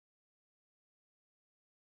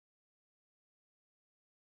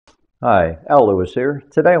Hi, Al Lewis here.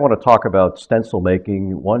 Today I want to talk about stencil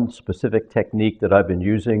making, one specific technique that I've been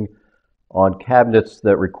using on cabinets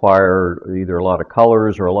that require either a lot of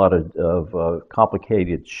colors or a lot of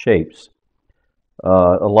complicated shapes. A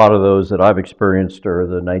lot of those that I've experienced are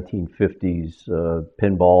the 1950s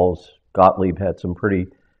pinballs. Gottlieb had some pretty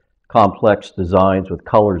complex designs with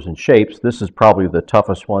colors and shapes. This is probably the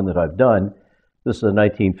toughest one that I've done. This is a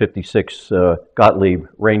 1956 Gottlieb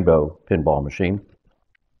Rainbow pinball machine.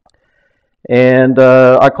 And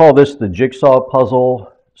I call this the jigsaw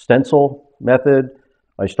puzzle stencil method.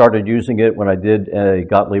 I started using it when I did a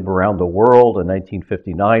Gottlieb Around the World, a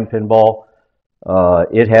 1959 pinball.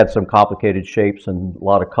 It had some complicated shapes and a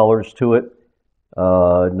lot of colors to it.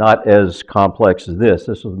 Not as complex as this.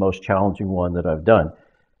 This was the most challenging one that I've done.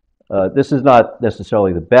 This is not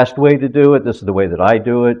necessarily the best way to do it. This is the way that I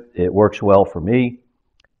do it. It works well for me.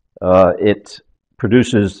 It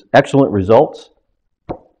produces excellent results.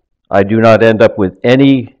 I do not end up with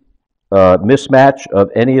any mismatch of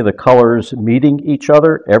any of the colors meeting each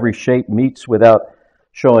other. Every shape meets without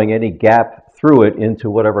showing any gap through it into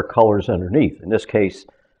whatever colors underneath. In this case,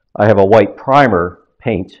 I have a white primer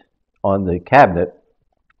paint on the cabinet,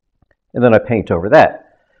 and then I paint over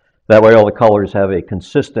that. That way all the colors have a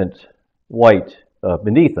consistent white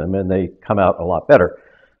beneath them, and they come out a lot better.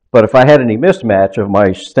 But if I had any mismatch of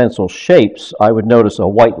my stencil shapes, I would notice a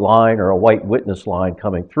white line or a white witness line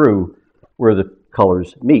coming through where the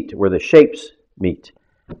colors meet, where the shapes meet.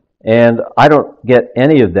 And I don't get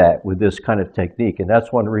any of that with this kind of technique, and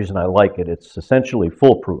that's one reason I like it. It's essentially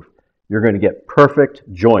foolproof. You're going to get perfect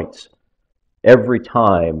joints every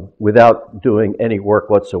time without doing any work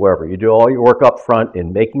whatsoever. You do all your work up front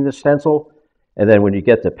in making the stencil, and then when you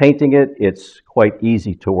get to painting it, it's quite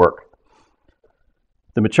easy to work.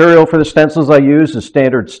 The material for the stencils I use is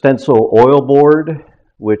standard stencil oil board,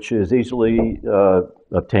 which is easily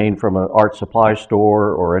obtained from an art supply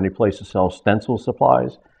store or any place that sells stencil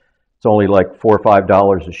supplies. It's only like $4 or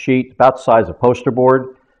 $5 a sheet, about the size of poster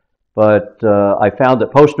board. But I found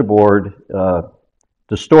that poster board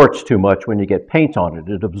distorts too much when you get paint on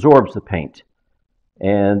it. It absorbs the paint,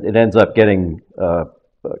 and it ends up getting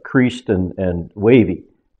creased and wavy.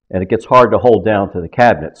 And it gets hard to hold down to the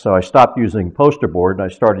cabinet. So I stopped using poster board and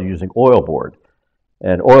I started using oil board.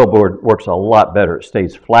 And oil board works a lot better. It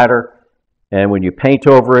stays flatter, and when you paint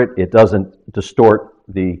over it, it doesn't distort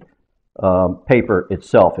the paper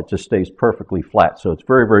itself. It just stays perfectly flat. So it's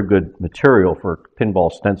very, very good material for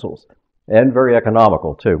pinball stencils, and very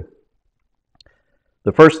economical too.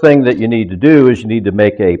 The first thing that you need to do is you need to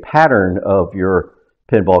make a pattern of your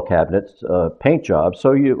pinball cabinet's paint job.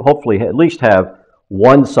 So you hopefully at least have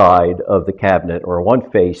one side of the cabinet or one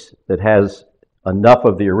face that has enough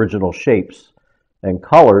of the original shapes and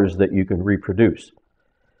colors that you can reproduce.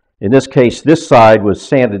 In this case, this side was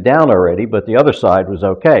sanded down already, but the other side was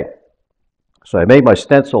okay. So I made my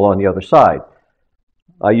stencil on the other side.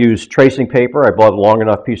 I used tracing paper. I bought a long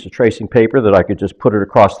enough piece of tracing paper that I could just put it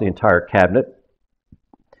across the entire cabinet.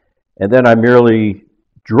 And then I merely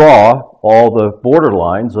draw all the border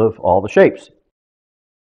lines of all the shapes.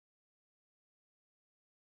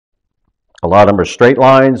 A lot of them are straight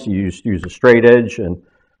lines. You use a straight edge and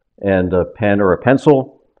a pen or a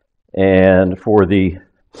pencil. And for the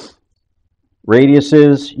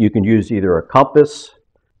radiuses, you can use either a compass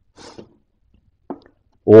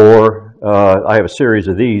or I have a series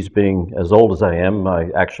of these. Being as old as I am, I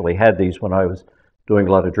actually had these when I was doing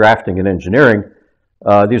a lot of drafting and engineering.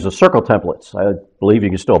 These are circle templates. I believe you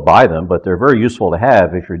can still buy them, but they're very useful to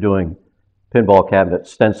have if you're doing pinball cabinet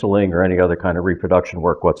stenciling or any other kind of reproduction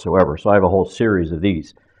work whatsoever. So I have a whole series of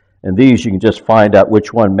these. And these you can just find out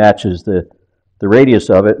which one matches the radius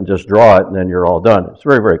of it and just draw it, and then you're all done. It's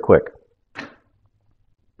very, very quick.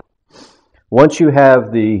 Once you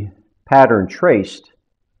have the pattern traced,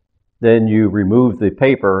 then you remove the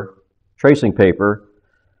paper, tracing paper,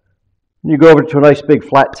 and you go over to a nice big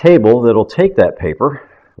flat table that'll take that paper,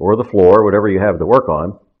 or the floor, whatever you have to work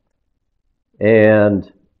on,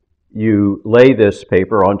 and you lay this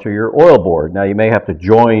paper onto your oil board. Now you may have to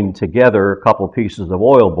join together a couple of pieces of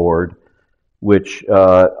oil board, which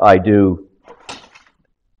I do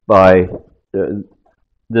by,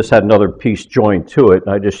 this had another piece joined to it,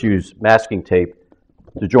 and I just use masking tape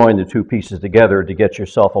to join the two pieces together to get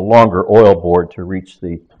yourself a longer oil board to reach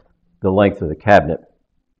the length of the cabinet.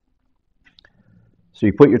 So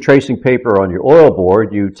you put your tracing paper on your oil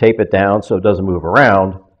board, you tape it down so it doesn't move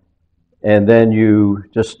around, and then you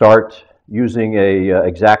just start using a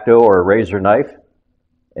X-Acto or a razor knife,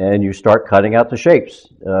 and you start cutting out the shapes.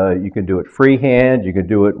 You can do it freehand, you can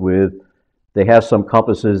do it with, they have some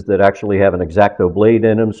compasses that actually have an X-Acto blade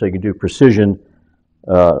in them, so you can do precision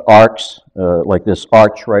arcs, like this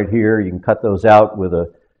arch right here. You can cut those out with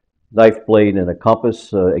a knife blade and a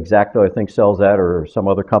compass. X-Acto, I think, sells that, or some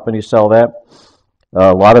other companies sell that.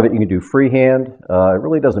 A lot of it you can do freehand. It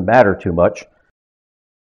really doesn't matter too much.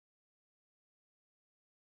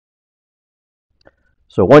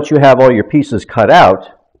 So once you have all your pieces cut out,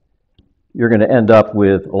 you're going to end up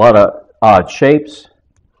with a lot of odd shapes.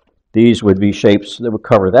 These would be shapes that would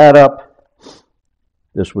cover that up.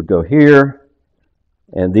 This would go here,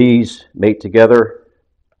 and these mate together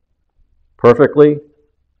perfectly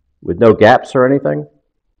with no gaps or anything.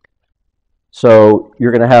 So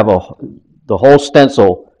you're going to have the whole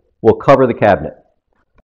stencil will cover the cabinet.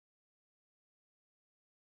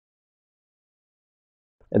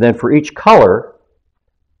 And then for each color,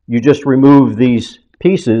 you just remove these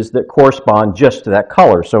pieces that correspond just to that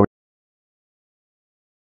color. So when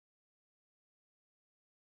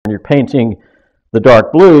you're painting the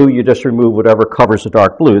dark blue, you just remove whatever covers the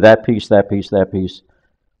dark blue. That piece, that piece, that piece,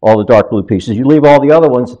 all the dark blue pieces. You leave all the other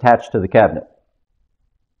ones attached to the cabinet.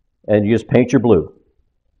 And you just paint your blue.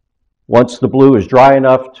 Once the blue is dry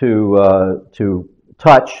enough to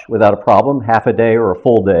touch without a problem, half a day or a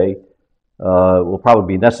full day will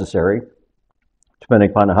probably be necessary, depending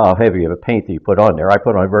upon how heavy of a paint that you put on there. I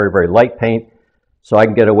put on very, very light paint, so I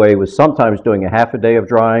can get away with sometimes doing a half a day of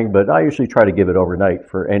drying, but I usually try to give it overnight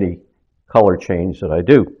for any color change that I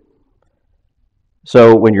do.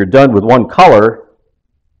 So when you're done with one color,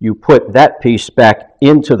 you put that piece back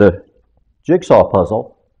into the jigsaw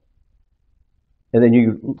puzzle, and then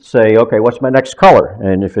you say, okay, what's my next color?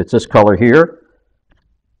 And if it's this color here,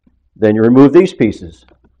 then you remove these pieces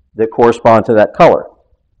that correspond to that color.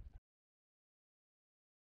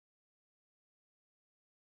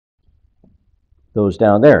 Those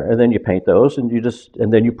down there, and then you paint those, and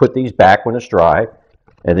then you put these back when it's dry,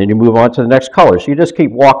 and then you move on to the next color. So you just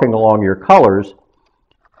keep walking along your colors,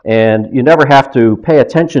 and you never have to pay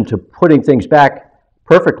attention to putting things back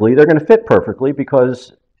perfectly. They're going to fit perfectly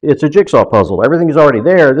because it's a jigsaw puzzle. Everything is already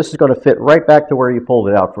there. This is going to fit right back to where you pulled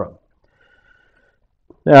it out from.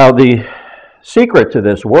 Now, the secret to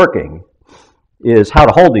this working is how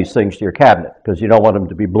to hold these things to your cabinet, because you don't want them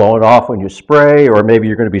to be blowing off when you spray, or maybe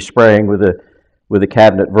you're going to be spraying with a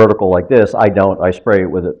cabinet vertical like this. I don't. I spray it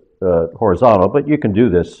with it horizontal, but you can do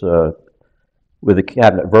this with a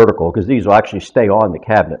cabinet vertical, because these will actually stay on the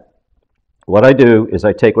cabinet. What I do is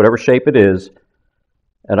I take whatever shape it is,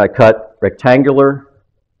 and I cut rectangular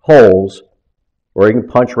holes, or you can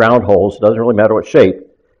punch round holes, it doesn't really matter what shape,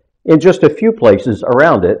 in just a few places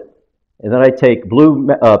around it. And then I take blue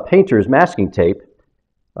painter's masking tape,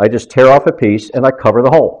 I just tear off a piece and I cover the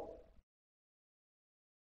hole.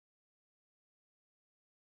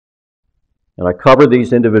 And I cover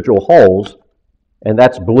these individual holes, and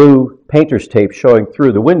that's blue painter's tape showing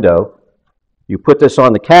through the window. You put this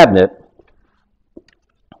on the cabinet,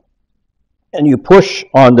 and you push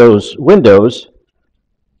on those windows,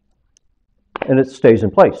 and it stays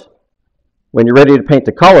in place. When you're ready to paint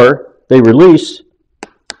the color, they release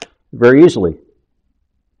very easily.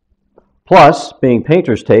 Plus, being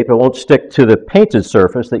painter's tape, it won't stick to the painted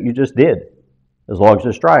surface that you just did, as long as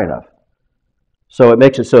it's dry enough. So it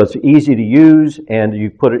makes it so it's easy to use, and you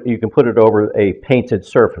can put it over a painted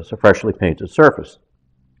surface, a freshly painted surface.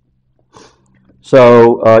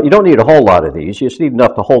 So you don't need a whole lot of these. You just need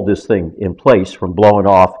enough to hold this thing in place from blowing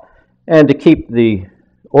off, and to keep the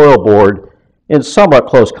oil board in somewhat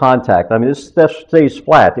close contact. I mean, this stays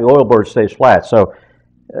flat. The oil board stays flat. So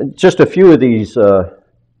just a few of these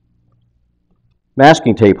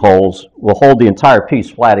masking tape holes will hold the entire piece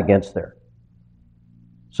flat against there.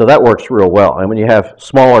 So that works real well. And when you have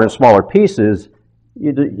smaller and smaller pieces,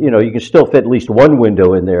 you can still fit at least one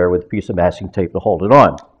window in there with a piece of masking tape to hold it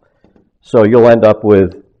on. So you'll end up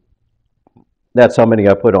with, that's how many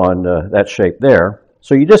I put on that shape there.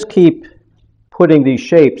 So you just keep putting these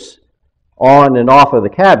shapes on and off of the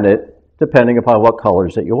cabinet depending upon what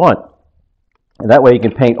colors that you want. And that way you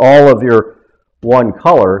can paint all of your one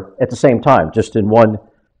color at the same time, just in one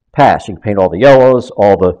pass. You can paint all the yellows,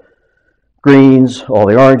 all the greens, all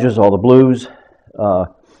the oranges, all the blues.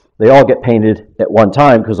 They all get painted at one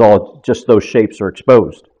time because just those shapes are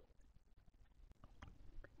exposed.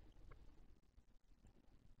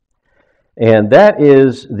 And that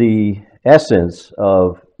is the essence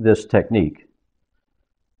of this technique.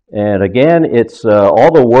 And again, it's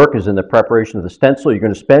all the work is in the preparation of the stencil. You're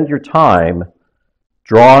going to spend your time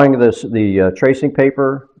drawing the tracing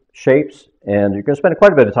paper shapes, and you're going to spend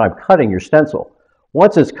quite a bit of time cutting your stencil.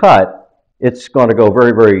 Once it's cut, it's going to go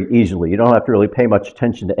very, very easily. You don't have to really pay much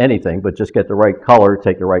attention to anything, but just get the right color,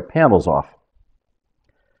 take the right panels off.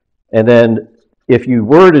 And then if you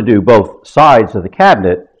were to do both sides of the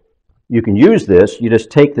cabinet, you can use this. You just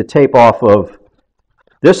take the tape off of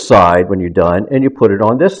this side when you're done, and you put it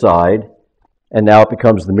on this side, and now it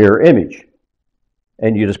becomes the mirror image.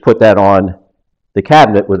 And you just put that on the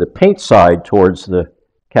cabinet with the paint side towards the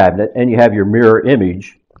cabinet, and you have your mirror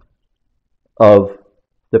image of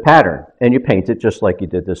the pattern, and you paint it just like you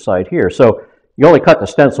did this side here. So you only cut the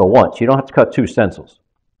stencil once. You don't have to cut two stencils.